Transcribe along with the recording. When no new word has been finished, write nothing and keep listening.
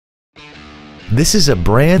This is a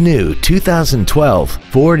brand new 2012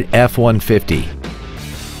 Ford F-150.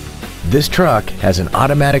 This truck has an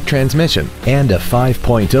automatic transmission and a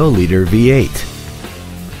 5.0-liter V8.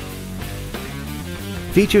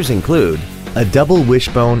 Features include a double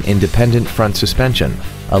wishbone independent front suspension,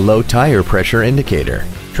 a low tire pressure indicator,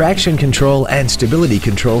 traction control and stability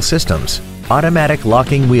control systems, automatic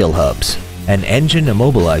locking wheel hubs, an engine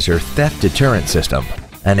immobilizer theft deterrent system,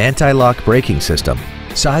 an anti-lock braking system,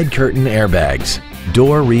 side curtain airbags,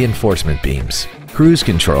 door reinforcement beams, cruise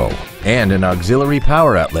control, and an auxiliary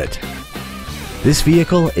power outlet. This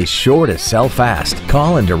vehicle is sure to sell fast.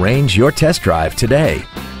 Call and arrange your test drive today.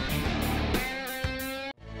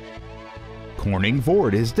 Corning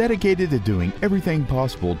Ford is dedicated to doing everything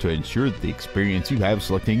possible to ensure that the experience you have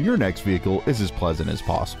selecting your next vehicle is as pleasant as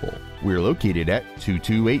possible. We're located at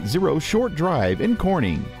 2280 Short Drive in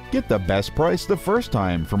Corning. Get the best price the first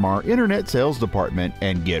time from our internet sales department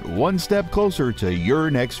and get one step closer to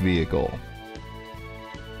your next vehicle.